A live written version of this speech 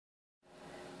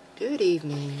Good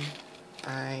evening.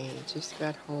 I just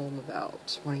got home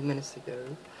about 20 minutes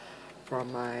ago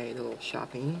from my little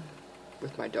shopping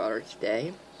with my daughter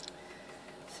today.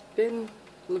 It's been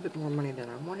a little bit more money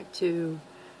than I wanted to,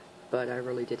 but I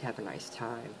really did have a nice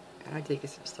time. And I did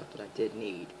get some stuff that I did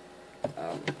need.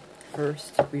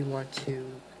 First, we want to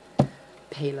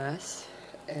pay less,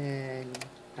 and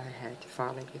I had to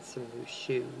finally get some new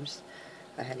shoes.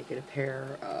 I had to get a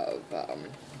pair of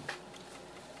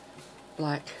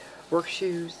black work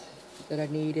shoes that I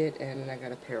needed, and then I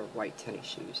got a pair of white tennis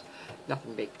shoes.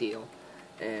 Nothing big deal.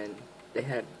 And they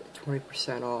had a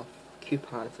 20% off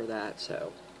coupon for that,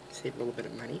 so saved a little bit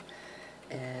of money.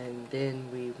 And then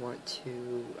we want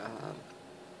to,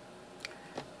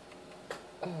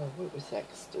 what was that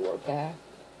store?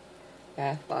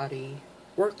 Bath Body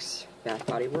Works.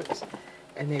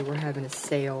 And they were having a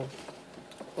sale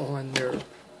on their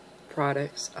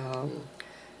products.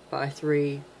 Buy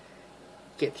 3,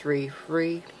 get 3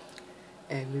 free.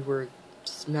 And we were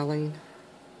smelling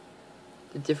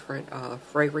the different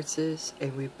fragrances,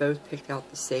 and we both picked out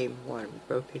the same one. We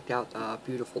both picked out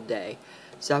Beautiful Day.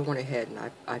 So I went ahead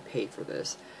and I paid for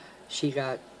this. She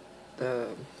got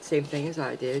the same thing as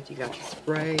I did. You got the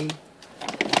spray,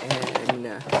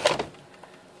 and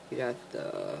you got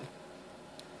the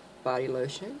body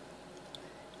lotion,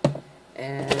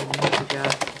 and you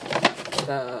got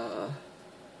the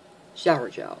shower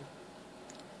gel.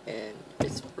 And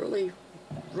it's really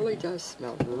does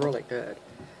smell really good.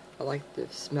 I like the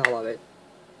smell of it.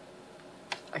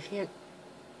 I can't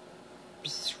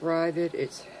describe it.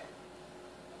 It's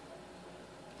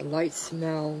a light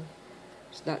smell.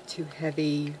 It's not too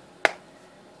heavy,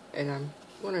 and I'm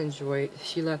going to enjoy it.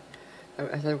 She left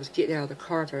as I was getting out of the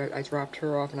car. I dropped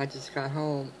her off, and I just got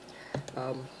home.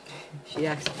 She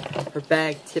asked, her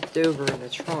bag tipped over in the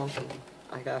trunk, and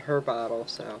I got her bottle,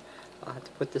 so I'll have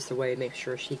to put this away and make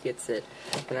sure she gets it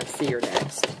when I see her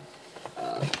next.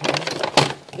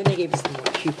 Then they gave me some more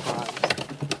coupons,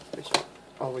 which I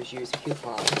always use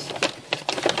coupons.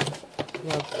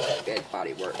 Love Bed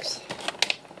Body Works.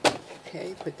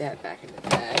 Okay, put that back in the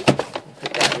bag.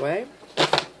 Put that away.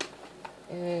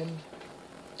 And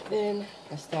then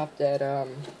I stopped at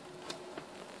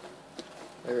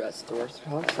where that store. So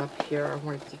I was up here. I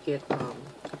wanted to get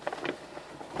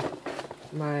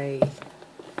my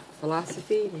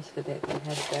philosophy. They said that they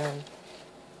had it down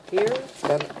here.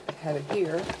 So I have it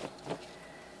here.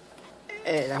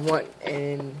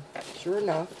 And sure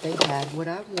enough, they had what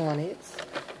I wanted.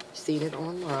 Seen it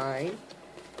online,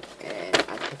 and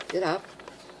I picked it up.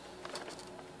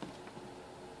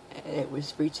 And it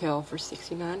was retail for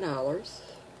 $69.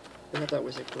 And I thought it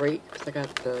was a great, because I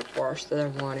got the wash that I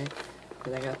wanted,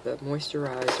 and I got the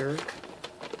moisturizer,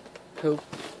 Hope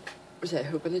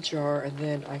in the jar, and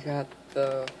then I got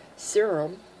the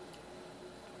serum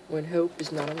when Hope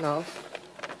is not enough.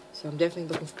 So I'm definitely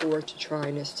looking forward to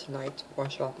trying this tonight to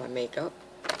wash off my makeup,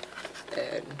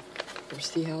 and we'll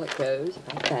see how it goes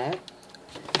about that.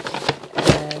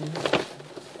 And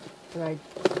when I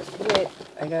did,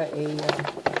 I got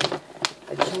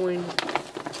I joined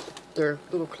their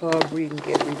little club where you can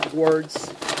get rewards,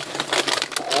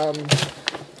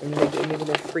 and they gave me a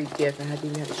little free gift. I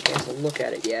haven't even had a chance to look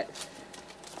at it yet.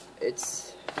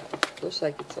 Looks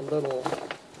like it's a little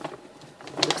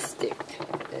lipstick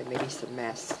and maybe some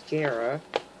mascara.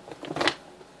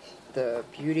 The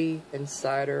Beauty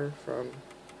Insider from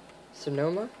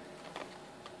Sonoma.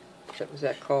 What was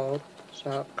that called?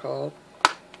 Shop called?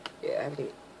 Yeah, I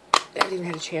haven't even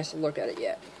had a chance to look at it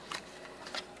yet.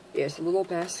 Yeah, it's a little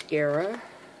mascara,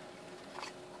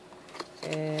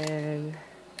 and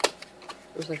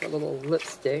it was like a little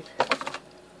lipstick.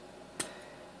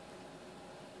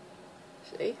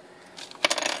 See?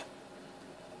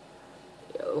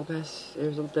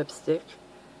 There's a lipstick.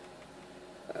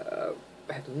 I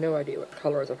have no idea what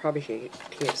color it is. I probably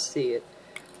can't see it.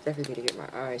 Definitely need to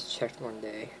get my eyes checked one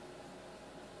day.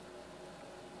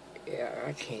 Yeah,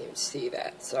 I can't even see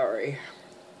that. Sorry.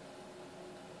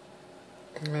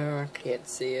 No, I can't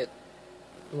see it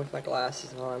with my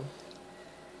glasses on.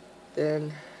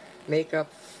 Then,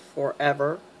 Makeup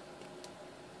Forever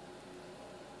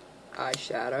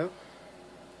eyeshadow.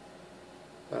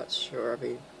 Not sure. I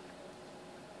mean,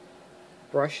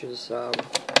 brush is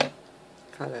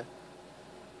kind of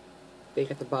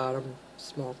big at the bottom,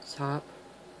 small at the top.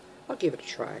 I'll give it a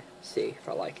try, see if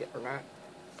I like it or not.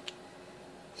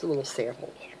 It's a little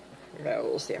sample. You know,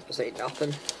 little samples ain't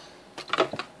nothing.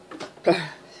 Drop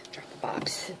the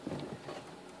box.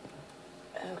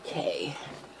 Okay.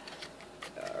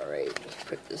 Alright, let's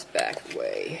put this back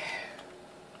away.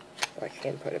 I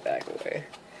can put it back away.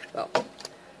 Well,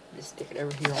 just stick it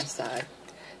over here on the side.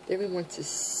 Then we want to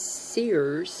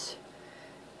Sears.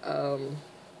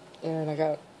 And I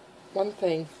got one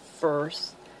thing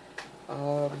first.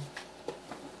 I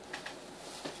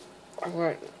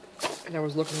went and I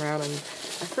was looking around, and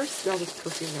I first smelled this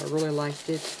perfume and I really liked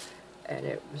it. And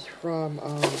it was from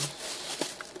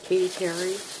Katy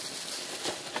Perry.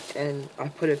 And I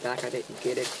put it back, I didn't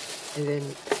get it. And then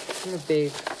I'm a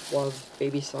big Love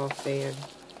Baby Soft fan.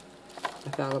 I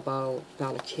found a bottle,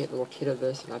 found a little kit of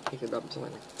this, and I picked it up. It was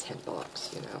only like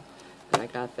 $10, you know. And I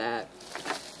got that.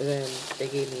 And then they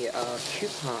gave me a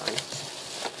coupon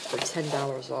for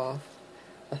 $10 off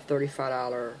a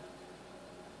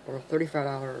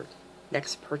 $35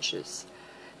 next purchase.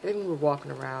 And then we were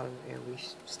walking around, and we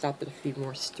stopped at a few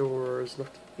more stores,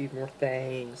 looked at a few more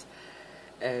things,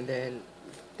 and then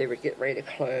they were getting ready to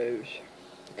close.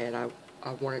 And I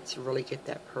wanted to really get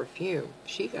that perfume.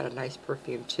 She got a nice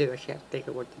perfume too. I can't think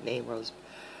of what the name was.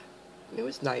 It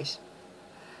was nice.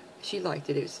 She liked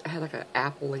it. It had like an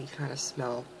apple-y kind of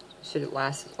smell. She said it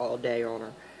lasted all day on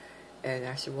her. And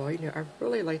I said, well, you know, I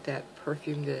really like that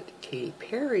perfume that Katy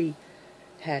Perry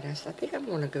had. And I said, I think I'm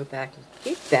going to go back and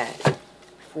get that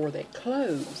before they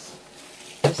close.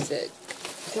 I said,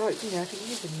 so, you know, I could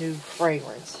use a new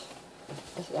fragrance.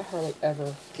 I said, I hardly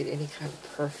ever get any kind of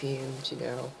perfumes, you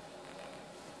know.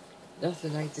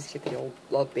 Nothing, I just get the old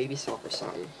Love Baby Soft or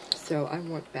something. So I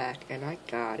went back and I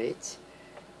got it.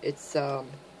 It's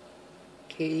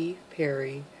Katy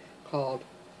Perry, called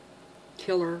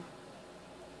Killer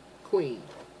Queen.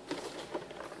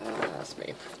 That's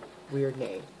me. Weird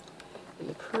name. And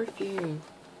the perfume,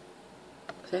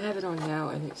 because I have it on now,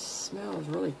 and it smells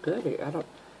really good.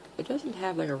 It doesn't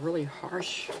have like a really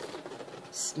harsh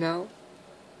smell.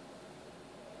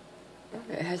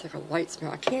 It has like a light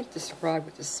smell. I can't describe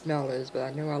what the smell is, but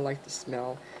I know I like the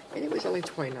smell. And it was only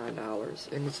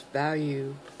 $29, and its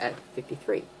value at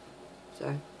 $53.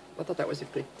 So I thought that was a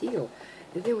good deal.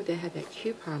 And then when they had that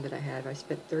coupon that I had, I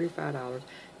spent $35.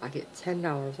 I get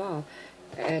 $10 off.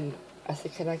 And I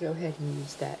said, can I go ahead and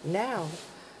use that now?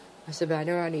 I said, but I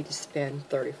know I need to spend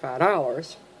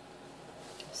 $35.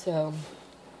 So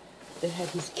they had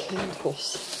these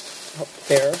candles up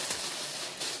there.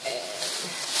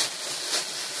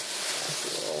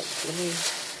 Let me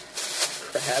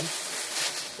grab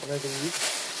one of these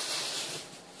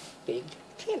big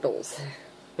candles.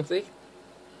 See?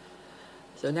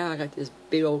 So now I got this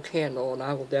big old candle, and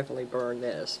I will definitely burn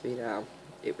this. You know,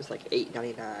 it was like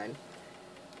 $8.99. And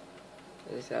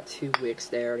it's got 2 wicks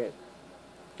there, and it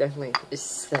definitely is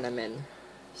cinnamon.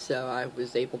 So I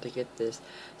was able to get this.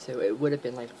 So it would have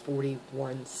been like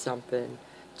 41 something.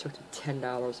 Took the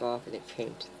 $10 off, and it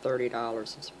came to $30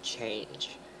 and some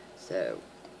change. So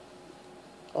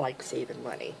I like saving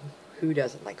money. Who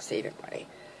doesn't like saving money?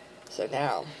 So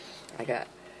now I got a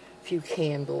few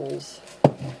candles,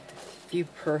 a few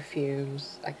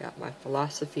perfumes. I got my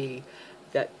philosophy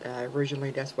that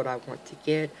originally that's what I want to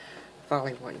get.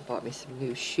 Finally went and bought me some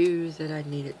new shoes that I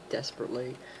needed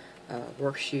desperately.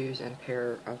 Work shoes and a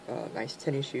pair of nice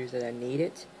tennis shoes that I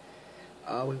needed.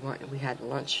 We had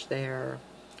lunch there.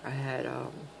 I had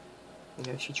you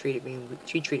know, she treated me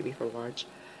for lunch.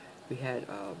 We had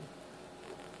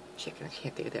chicken. I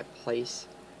can't think of that place.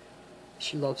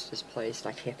 She loves this place,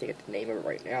 and I can't think of the name of it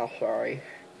right now. Sorry.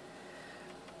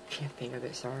 Can't think of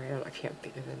it. Sorry. I can't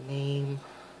think of the name.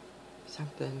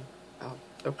 Something.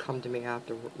 It'll come to me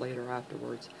later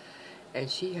afterwards. And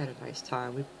she had a nice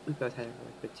time. We both had a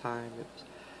really good time. It was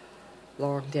a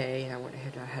long day, and I went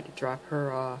ahead and I had to drop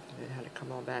her off, and then had to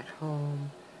come on back home.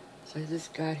 So I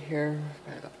just got here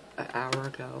about an hour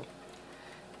ago.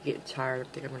 Getting tired. I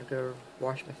think I'm going to go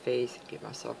wash my face and get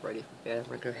myself ready for bed. I'm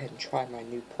going to go ahead and try my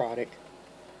new product,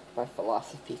 my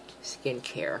Philosophy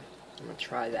Skincare. I'm going to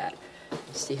try that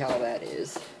and see how that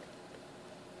is.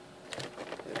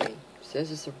 I mean, it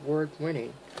says it's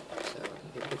award-winning, so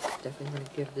it's definitely going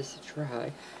to give this a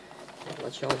try. I'll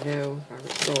let y'all know my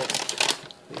results.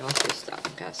 We also stopped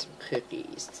and got some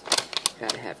cookies.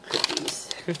 Gotta have cookies.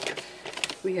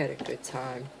 We had a good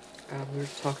time. We were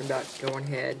talking about going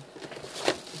ahead,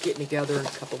 getting together in a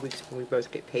couple of weeks when we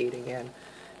both get paid again.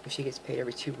 If she gets paid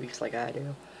every 2 weeks like I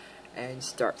do, and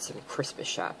start some Christmas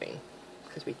shopping,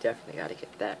 because we definitely got to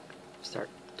get that, start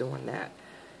doing that.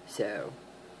 So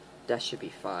that should be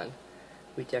fun.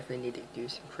 We definitely need to do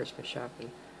some Christmas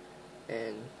shopping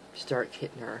and start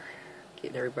getting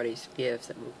everybody's gifts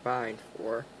that we're buying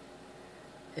for.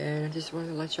 And I just wanted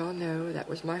to let y'all know that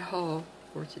was my haul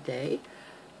for today.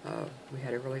 We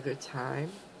had a really good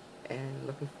time, and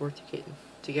looking forward to getting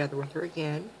together with her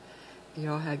again.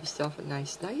 Y'all have yourself a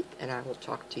nice night, and I will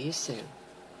talk to you soon.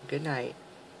 Good night.